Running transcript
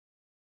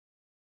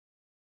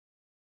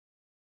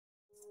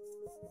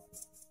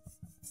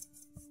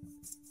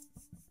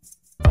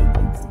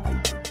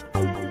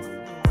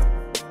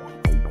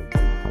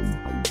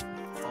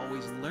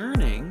Always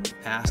Learning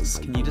asks,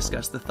 can you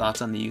discuss the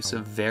thoughts on the use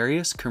of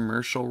various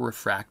commercial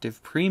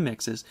refractive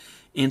premixes,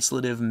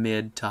 insulative,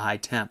 mid to high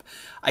temp?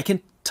 I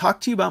can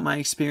talk to you about my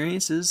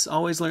experiences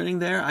Always Learning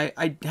there.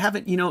 I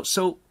haven't,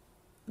 so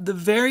the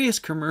various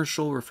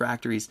commercial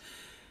refractories,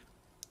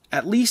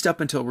 at least up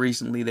until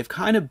recently, they've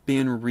kind of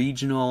been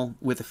regional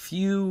with a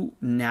few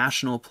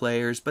national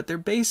players, but they're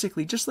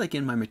basically just like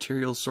in my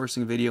materials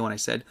sourcing video when I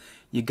said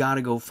you got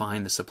to go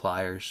find the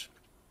suppliers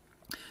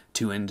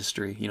to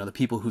industry, the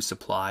people who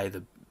supply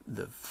the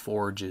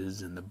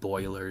forges and the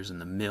boilers and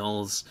the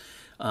mills.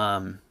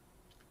 And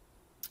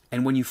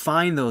when you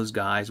find those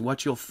guys,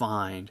 what you'll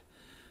find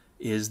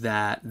is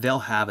that they'll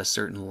have a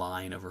certain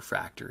line of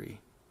refractory,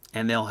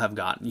 and they'll have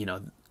got,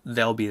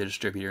 they'll be the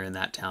distributor in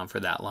that town for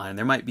that line.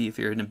 There might be, if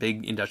you're in a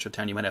big industrial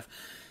town, you might have,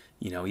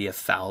 E.F.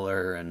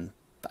 Fowler, and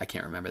I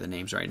can't remember the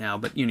names right now,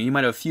 but you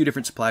might have a few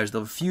different suppliers.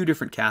 They'll have a few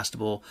different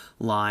Castable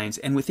lines,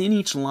 and within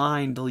each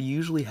line, they'll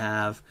usually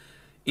have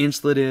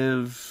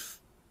insulative,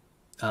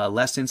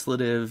 less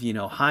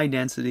insulative, high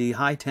density,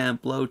 high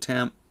temp, low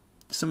temp,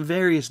 some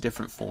various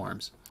different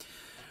forms.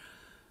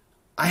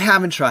 I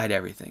haven't tried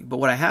everything, but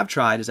what I have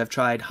tried is I've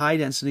tried high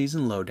densities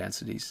and low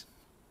densities.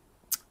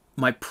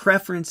 My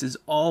preference is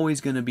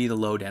always going to be the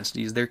low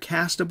densities. They're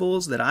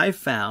castables that I've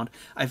found.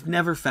 I've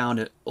never found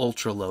an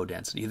ultra low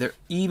density.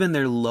 Even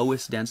their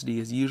lowest density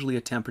is usually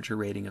a temperature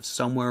rating of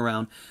somewhere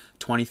around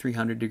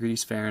 2300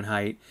 degrees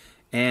Fahrenheit.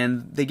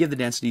 And they give the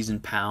densities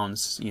in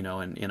pounds, in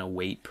a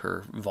weight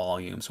per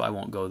volume, so I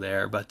won't go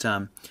there. But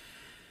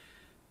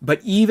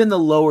even the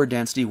lower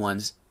density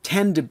ones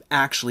tend to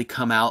actually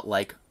come out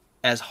like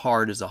as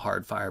hard as the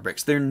hard fire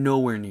bricks. They're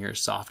nowhere near as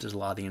soft as a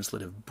lot of the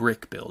insulative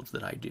brick builds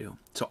that I do.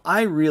 So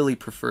I really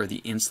prefer the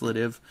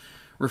insulative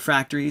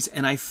refractories,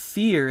 and I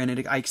fear, and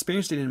I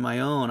experienced it in my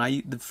own,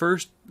 the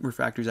first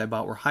refractories I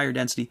bought were higher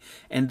density,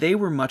 and they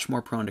were much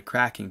more prone to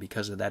cracking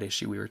because of that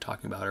issue we were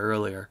talking about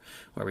earlier,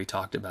 where we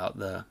talked about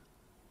the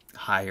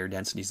higher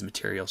densities of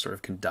material sort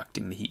of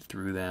conducting the heat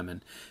through them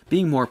and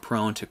being more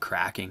prone to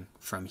cracking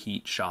from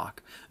heat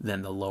shock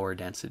than the lower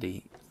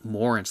density,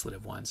 more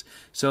insulative ones.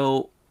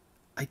 So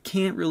I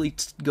can't really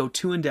go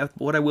too in depth,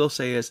 but what I will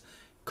say is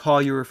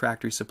call your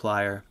refractory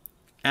supplier,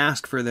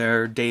 ask for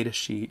their data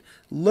sheet,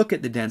 look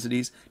at the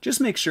densities,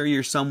 just make sure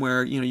you're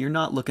somewhere, you're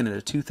not looking at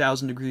a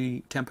 2000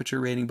 degree temperature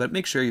rating, but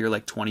make sure you're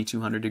like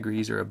 2200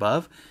 degrees or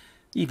above.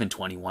 Even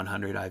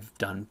 2100 I've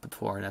done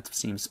before, and that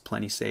seems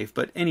plenty safe.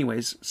 But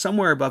anyways,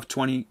 somewhere above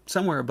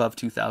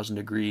 2000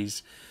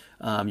 degrees,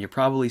 you're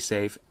probably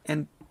safe,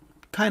 and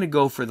kind of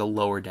go for the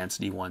lower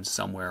density ones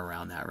somewhere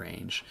around that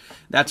range.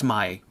 That's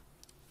my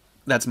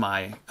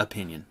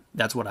opinion.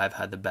 That's what I've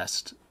had the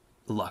best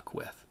luck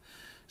with.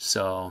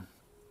 So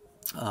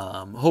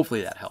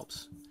hopefully that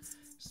helps.